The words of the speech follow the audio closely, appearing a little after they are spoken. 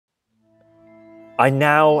I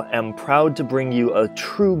now am proud to bring you a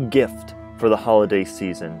true gift for the holiday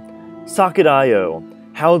season. Socket.io,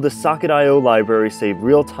 how the Socket.io library saved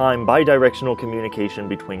real-time bidirectional communication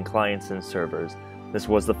between clients and servers. This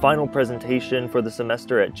was the final presentation for the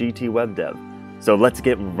semester at GT WebDev, so let's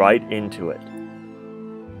get right into it.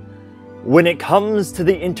 When it comes to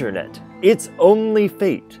the internet, it's only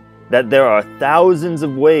fate that there are thousands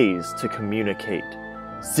of ways to communicate.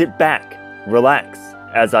 Sit back, relax,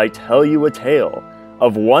 as I tell you a tale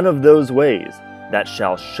of one of those ways that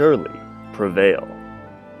shall surely prevail.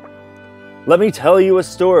 Let me tell you a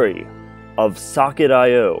story of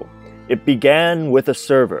Socket.io. It began with a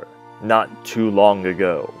server not too long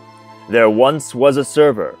ago. There once was a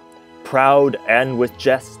server, proud and with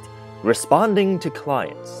jest, responding to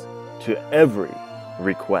clients to every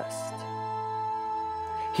request.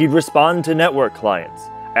 He'd respond to network clients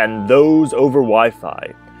and those over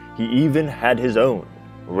Wi-Fi. He even had his own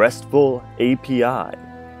RESTful API.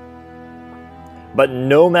 But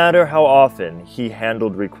no matter how often he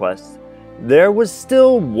handled requests, there was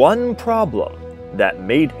still one problem that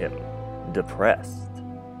made him depressed.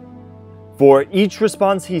 For each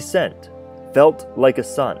response he sent felt like a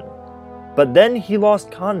son, but then he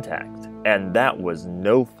lost contact, and that was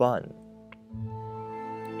no fun.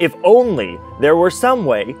 If only there were some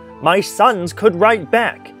way my sons could write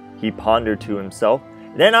back, he pondered to himself,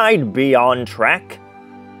 then I'd be on track.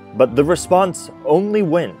 But the response only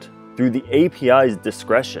went through the API's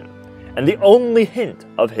discretion, and the only hint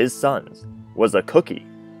of his sons was a cookie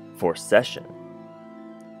for session.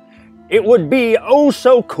 It would be oh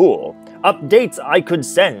so cool, updates I could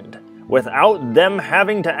send, without them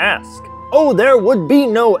having to ask. Oh, there would be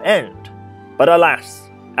no end. But alas,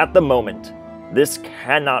 at the moment, this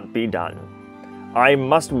cannot be done. I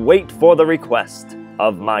must wait for the request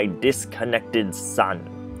of my disconnected son.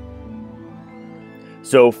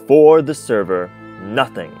 So for the server,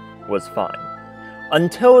 nothing was fine,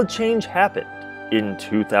 until a change happened in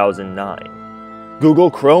 2009. Google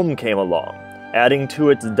Chrome came along, adding to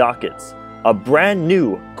its dockets a brand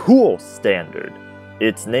new, cool standard.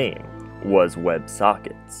 Its name was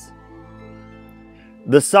WebSockets.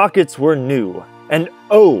 The sockets were new and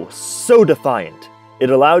oh so defiant. It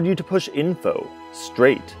allowed you to push info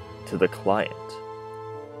straight to the client.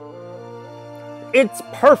 It's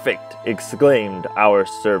perfect, exclaimed our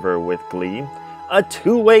server with glee. A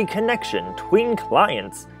two-way connection between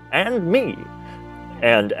clients and me.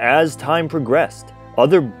 And as time progressed,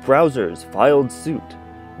 other browsers filed suit,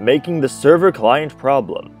 making the server-client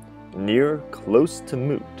problem near close to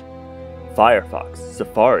moot. Firefox,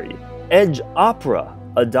 Safari, Edge, Opera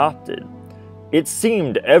adopted. It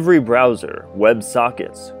seemed every browser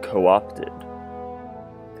WebSockets co-opted.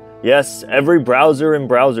 Yes, every browser in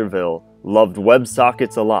Browserville loved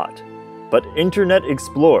WebSockets a lot, but Internet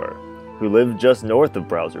Explorer, who lived just north of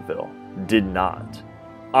Browserville, did not.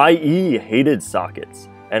 IE hated sockets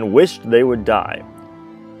and wished they would die.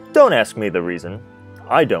 Don't ask me the reason.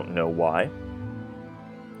 I don't know why.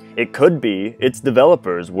 It could be its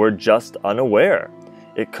developers were just unaware.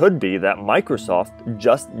 It could be that Microsoft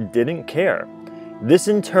just didn't care. This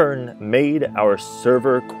in turn made our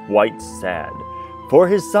server quite sad, for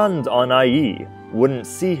his sons on IE wouldn't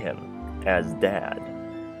see him as dad.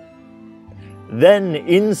 Then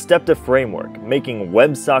in stepped a framework making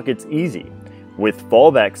WebSockets easy, with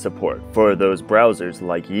fallback support for those browsers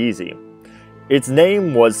like Yeezy. Its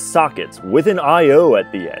name was Sockets with an IO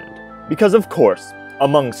at the end, because of course,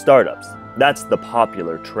 among startups, that's the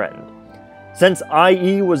popular trend. Since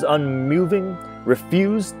IE was unmoving,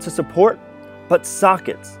 refused to support, but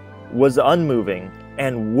Sockets was unmoving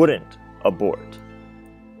and wouldn't abort.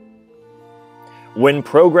 When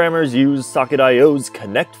programmers use Socket.io's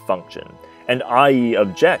connect function, and IE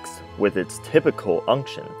objects with its typical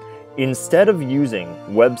unction, instead of using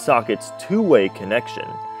WebSockets' two-way connection,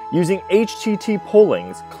 using HTTP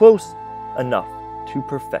pollings close enough to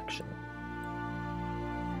perfection.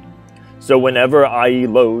 So whenever IE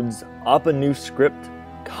loads up a new script,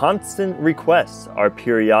 constant requests are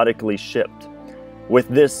periodically shipped. With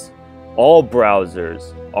this, all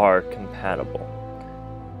browsers are compatible,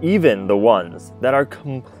 even the ones that are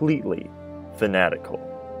completely fanatical.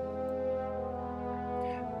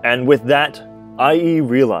 And with that, IE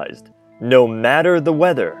realized, no matter the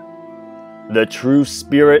weather, the true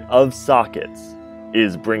spirit of sockets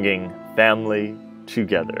is bringing family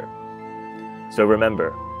together. So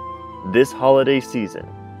remember, this holiday season,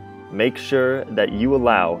 make sure that you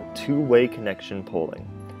allow two-way connection polling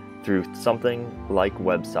through something like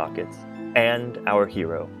WebSockets and our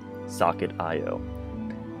hero, Socket.io.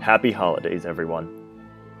 Happy holidays, everyone.